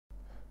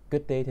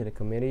Good day to the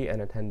committee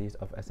and attendees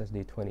of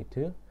SSD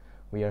 22.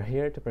 We are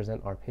here to present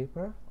our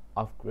paper,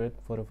 Off-Grid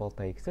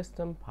Photovoltaic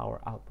System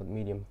Power Output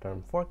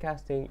Medium-Term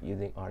Forecasting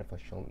using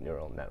Artificial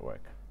Neural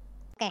Network.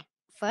 Okay,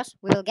 first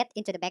we will get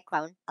into the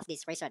background of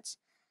this research.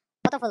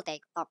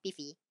 Photovoltaic or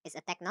PV is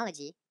a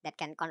technology that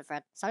can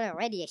convert solar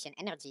radiation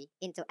energy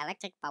into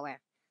electric power.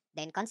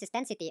 The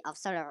inconsistency of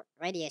solar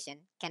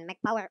radiation can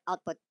make power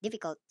output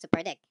difficult to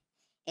predict.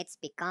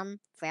 It's become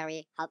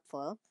very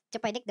helpful to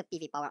predict the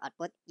PV power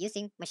output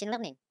using machine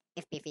learning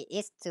if PV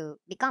is to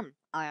become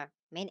our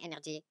main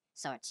energy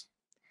source.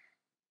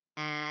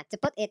 To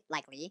put it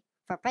lightly,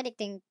 for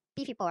predicting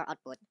PV power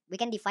output, we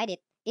can divide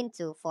it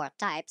into four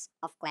types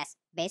of class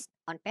based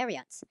on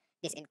periods.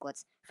 This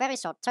includes very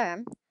short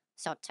term,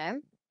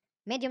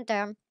 medium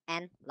term,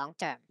 and long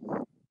term.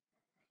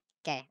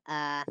 Okay,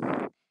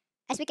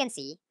 as we can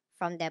see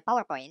from the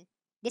PowerPoint,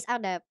 these are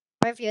the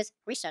previous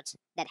research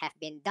that have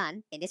been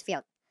done in this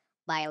field.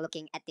 By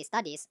looking at these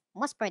studies,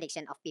 most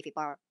prediction of PV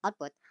power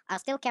output are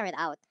still carried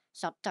out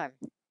short term.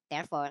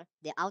 Therefore,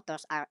 the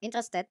authors are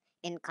interested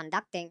in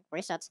conducting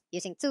research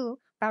using two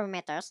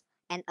parameters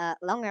and a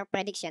longer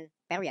prediction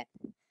period.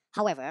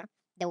 However,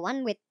 the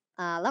one with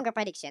a longer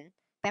prediction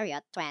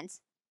period tends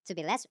to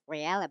be less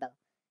reliable.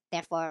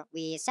 Therefore,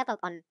 we settled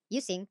on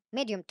using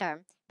medium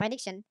term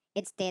prediction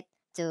instead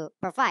to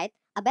provide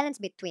a balance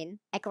between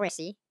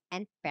accuracy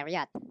and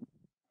period.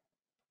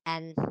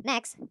 And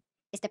next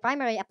is the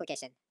primary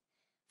application.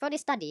 For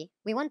this study,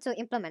 we want to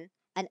implement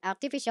an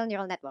artificial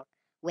neural network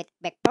with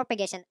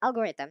backpropagation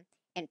algorithm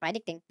in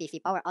predicting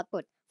PV power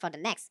output for the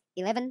next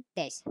 11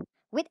 days,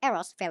 with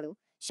errors value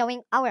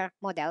showing our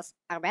models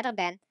are better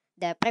than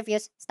the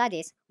previous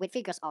studies with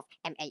figures of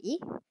MAE,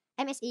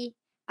 MSE,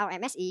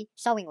 RMSE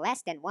showing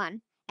less than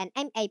 1, and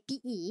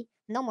MAPE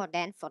no more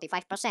than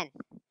 45%.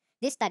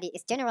 This study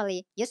is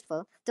generally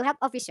useful to help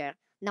officers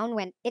know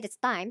when it is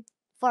time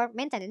for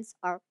maintenance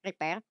or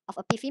repair of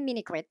a PV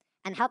mini-grid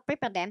and help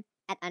prepare them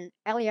at an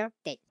earlier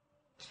date.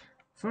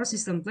 For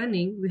system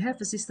planning, we have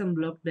a system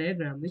block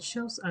diagram which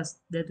shows us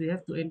that we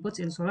have two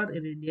inputs in solar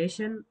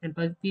irradiation and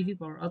PV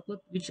power output,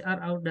 which are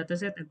our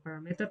dataset and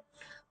parameter,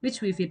 which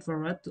we feed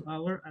forward to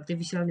our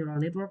artificial neural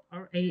network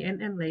or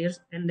ANN layers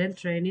and then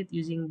train it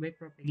using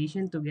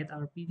backpropagation to get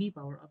our PV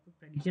power output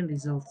prediction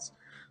results.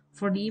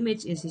 For the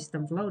image in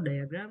system flow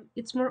diagram,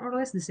 it's more or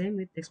less the same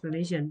with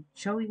explanation,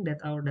 showing that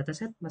our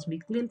dataset must be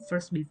cleaned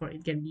first before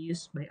it can be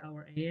used by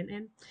our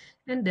ANN,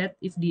 and that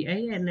if the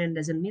ANN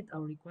doesn't meet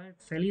our required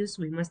values,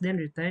 we must then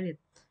return it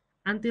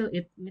until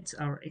it meets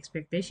our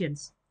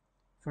expectations.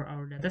 For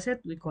our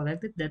dataset, we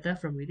collected data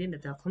from within the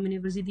Telkom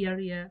University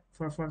area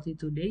for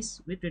 42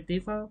 days with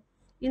retrieval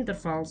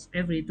intervals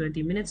every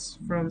 20 minutes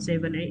from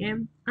 7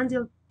 a.m.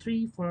 until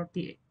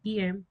 3:40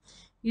 p.m.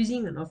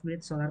 using an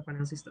off-grid solar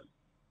panel system.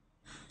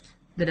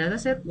 The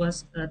dataset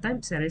was a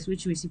time series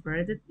which we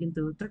separated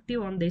into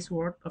 31 days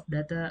worth of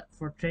data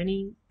for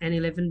training and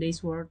 11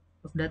 days worth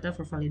of data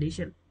for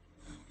validation.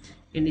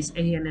 In this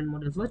ANN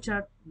model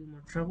flowchart, we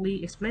more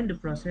thoroughly explain the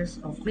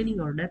process of cleaning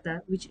our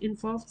data, which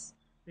involves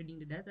reading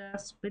the data,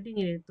 splitting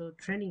it into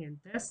training and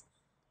test,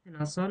 and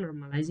also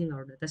normalizing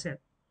our dataset.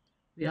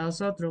 We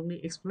also thoroughly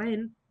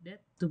explain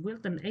that to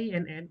build an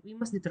ANN, we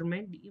must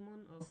determine the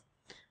amount of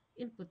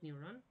input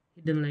neuron,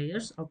 hidden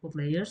layers, output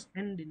layers,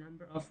 and the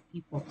number of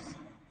epochs.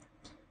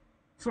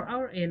 For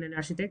our ANN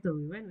architecture,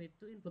 we went with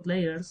two input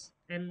layers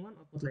and one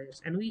output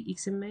layers, and we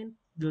examined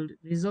the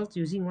results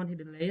using one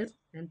hidden layer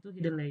and two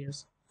hidden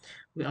layers.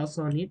 We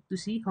also need to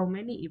see how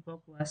many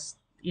epoch was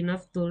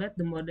enough to let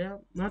the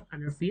model not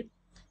underfit,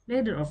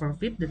 neither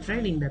overfit the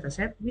training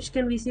dataset, which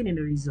can be seen in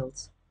the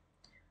results.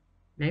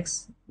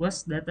 Next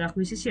was data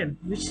acquisition,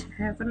 which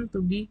happened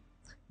to be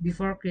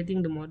before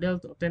creating the model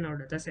to obtain our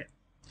dataset.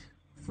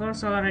 For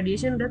solar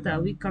radiation data,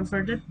 we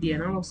converted the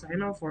analog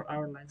signal for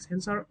our light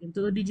sensor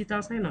into a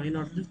digital signal in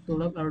order to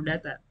log our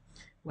data,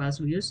 whilst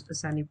we use a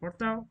Sunny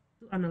portal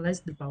to analyze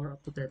the power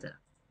output data.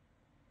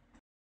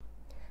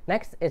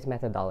 Next is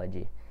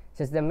methodology.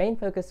 Since the main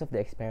focus of the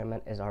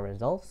experiment is our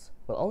results,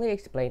 we'll only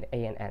explain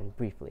ANN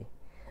briefly.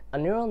 A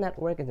neural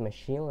network is a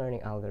machine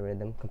learning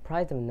algorithm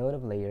comprised of a node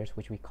of layers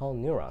which we call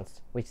neurons,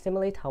 which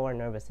simulate how our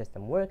nervous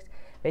system works,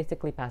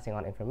 basically passing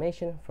on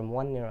information from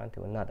one neuron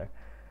to another.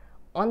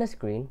 On the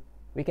screen,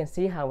 we can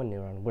see how a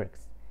neuron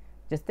works.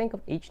 Just think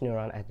of each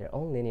neuron as their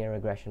own linear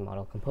regression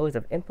model composed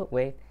of input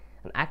weight,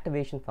 an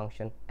activation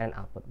function, and an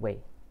output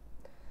weight.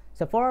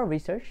 So for our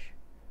research,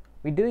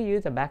 we do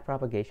use a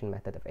backpropagation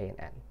method of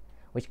ANN,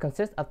 which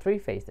consists of three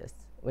phases,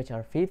 which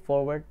are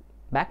feed-forward,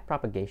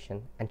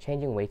 backpropagation, and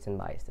changing weights and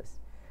biases.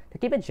 To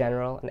keep it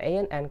general, an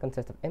ANN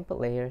consists of input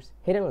layers,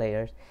 hidden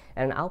layers,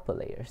 and output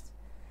layers.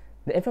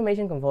 The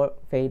information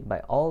conveyed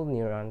by all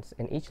neurons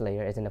in each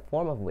layer is in the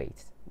form of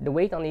weights. The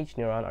weight on each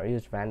neuron are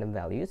used random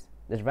values.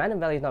 This random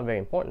value is not very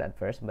important at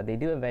first, but they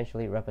do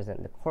eventually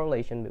represent the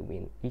correlation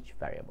between each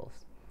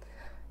variables.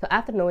 So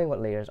after knowing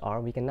what layers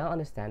are, we can now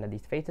understand that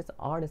these phases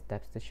are the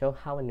steps to show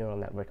how a neural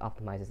network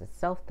optimizes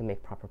itself to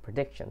make proper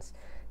predictions.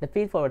 The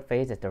feed-forward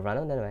phase is the run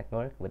of the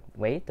network with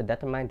weight to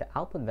determine the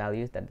output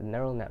values that the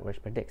neural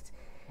network predicts.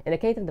 In the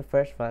case of the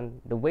first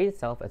one, the weight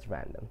itself is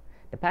random.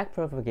 The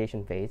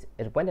backpropagation phase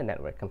is when the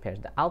network compares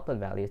the output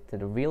values to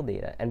the real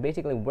data and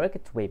basically works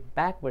its way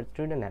backwards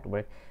through the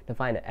network to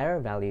find the error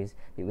values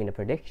between the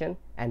prediction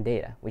and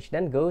data, which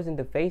then goes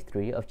into phase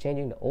 3 of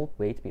changing the old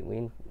weights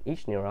between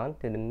each neuron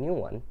to the new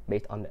one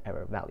based on the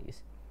error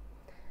values.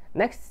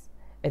 Next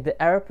is the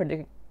error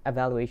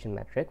evaluation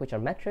metric, which are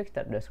metrics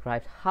that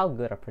describes how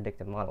good our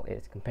predictive model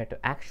is compared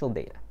to actual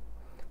data.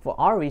 For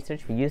our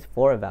research, we use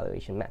 4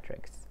 evaluation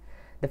metrics.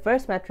 The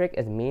first metric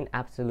is mean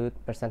absolute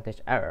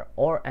percentage error,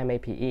 or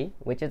MAPE,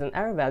 which is an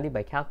error value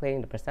by calculating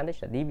the percentage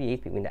that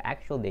deviates between the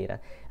actual data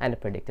and the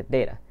predicted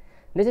data.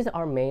 This is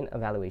our main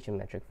evaluation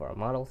metric for our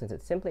model since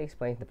it simply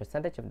explains the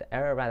percentage of the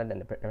error rather than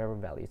the error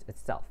values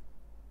itself.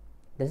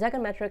 The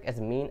second metric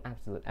is mean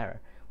absolute error,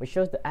 which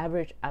shows the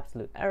average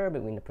absolute error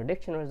between the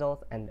prediction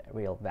results and the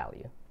real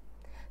value.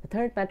 The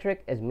third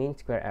metric is mean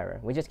square error,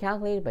 which is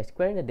calculated by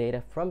squaring the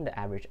data from the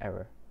average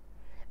error.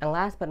 And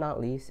last but not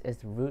least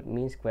is root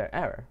mean square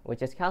error,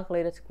 which is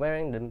calculated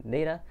squaring the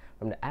data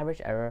from the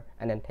average error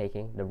and then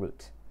taking the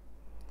root.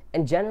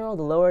 In general,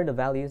 the lower the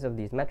values of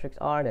these metrics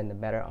are, then the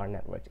better our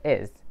network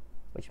is,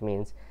 which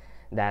means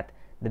that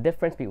the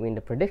difference between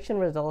the prediction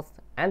results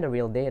and the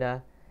real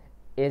data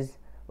is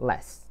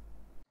less.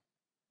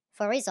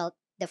 For result,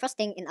 the first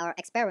thing in our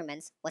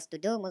experiments was to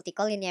do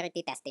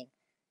multicollinearity testing.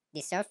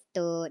 This served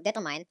to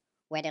determine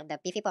whether the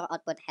PV power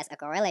output has a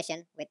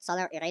correlation with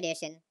solar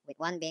irradiation, with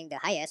 1 being the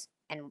highest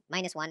and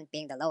 -1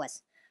 being the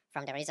lowest.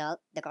 From the result,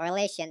 the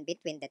correlation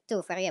between the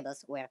two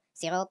variables were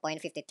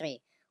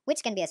 0.53,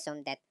 which can be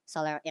assumed that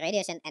solar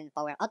irradiation and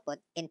power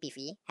output in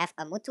PV have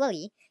a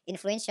mutually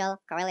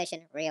influential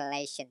correlation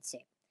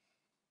relationship.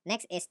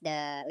 Next is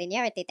the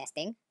linearity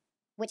testing,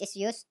 which is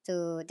used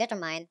to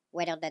determine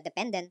whether the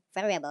dependent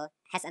variable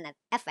has an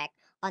effect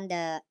on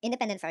the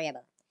independent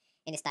variable.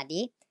 In the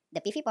study,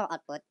 the PV power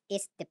output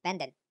is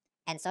dependent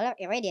and solar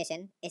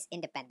irradiation is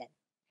independent.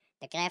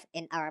 The graph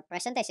in our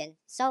presentation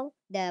show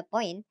the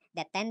points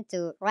that tend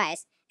to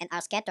rise and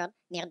are scattered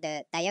near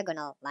the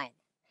diagonal line,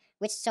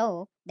 which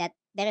show that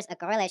there is a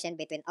correlation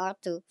between our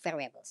two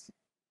variables.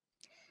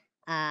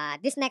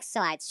 This next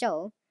slide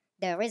show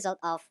the result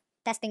of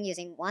testing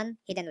using one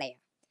hidden layer,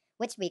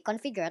 which we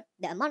configured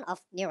the amount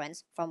of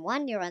neurons from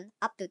 1 neuron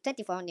up to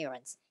 24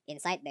 neurons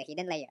inside the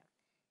hidden layer.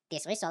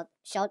 This result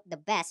showed the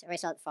best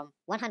result from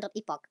 100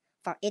 epoch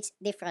for each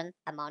different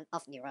amount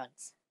of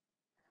neurons.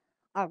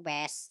 Our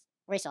best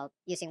result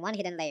using one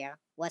hidden layer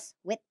was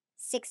with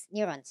 6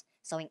 neurons,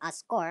 showing a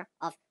score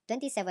of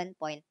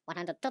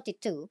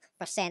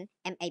 27.132%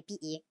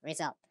 MAPE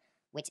result,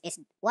 which is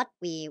what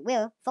we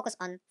will focus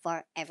on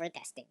for every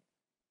testing.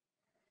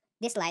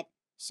 This slide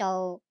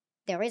shows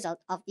the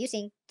result of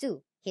using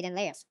 2 hidden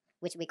layers,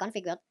 which we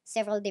configured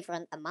several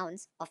different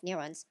amounts of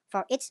neurons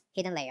for each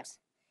hidden layers.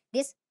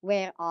 These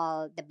were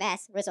all the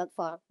best result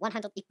for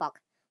 100 epoch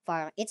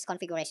for each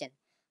configuration.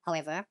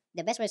 However,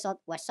 the best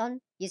result was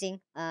shown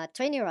using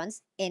 3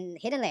 neurons in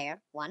hidden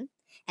layer 1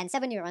 and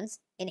 7 neurons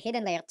in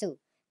hidden layer 2,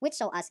 which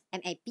show us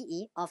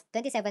MAPE of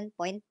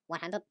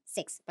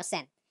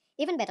 27.106%,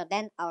 even better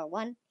than our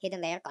one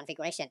hidden layer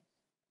configuration.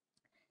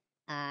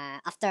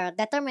 After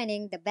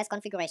determining the best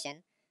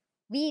configuration,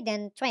 we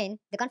then train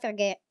the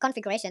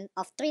configuration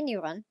of 3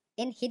 neurons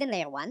in hidden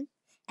layer 1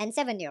 and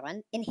 7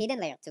 neurons in hidden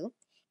layer 2,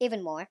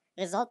 even more,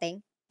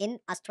 resulting in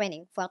us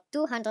training for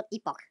 200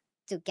 epoch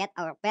to get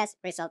our best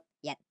result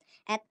yet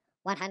at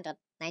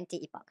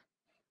 190 epoch,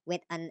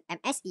 with an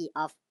MSE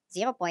of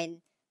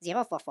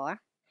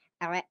 0.044,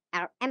 our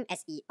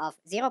MSE of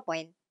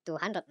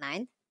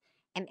 0.209,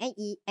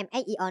 MAE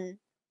on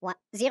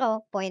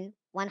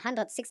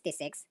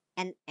 0.166,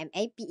 and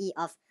MAPE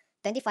of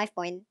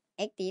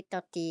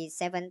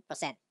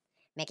 25.8037%,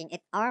 making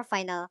it our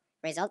final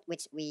result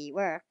which we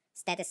were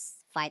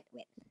satisfied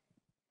with.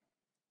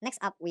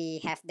 Next up, we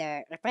have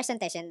the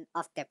representation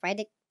of the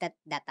predicted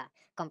data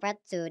compared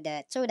to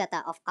the true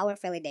data of our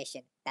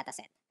validation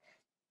dataset.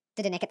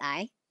 To the naked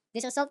eye,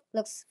 this result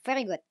looks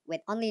very good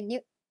with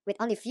only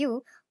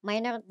few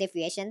minor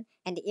deviation,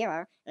 and the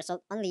error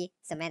result only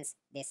cements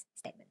this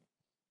statement.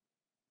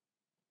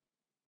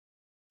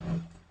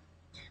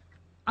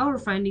 Our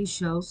findings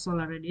show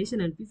solar radiation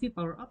and PV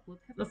power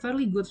output have a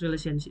fairly good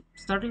relationship,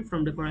 starting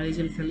from the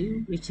correlation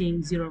value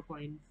reaching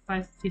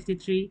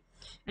 0.553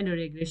 and the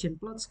regression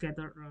plot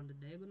scattered around the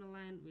diagonal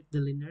line with the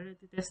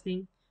linearity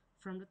testing.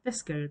 From the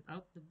test carried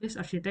out, the best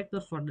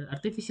architecture for the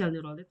artificial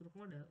neural network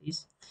model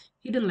is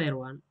hidden layer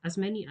 1 as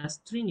many as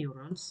 3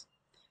 neurons,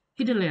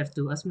 hidden layer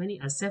 2 as many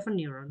as 7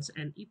 neurons,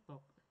 and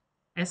epoch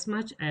as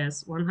much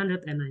as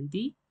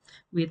 190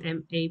 with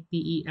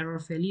MAPE error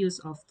values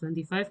of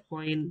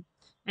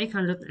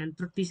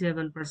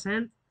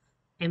 25.837%,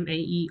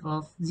 MAE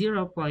of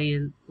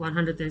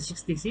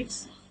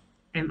 0.166,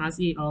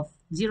 MSE of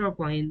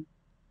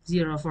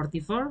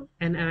 0.044,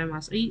 and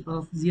RMSE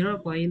of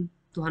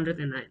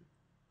 0.209.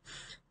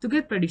 To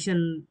get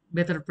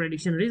better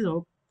prediction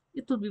result,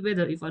 it would be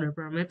better if other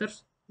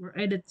parameters were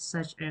added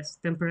such as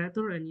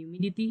temperature and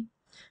humidity.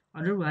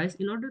 Otherwise,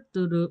 in order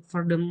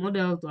for the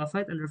model to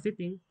avoid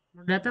underfitting,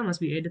 More data must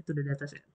be added to the dataset.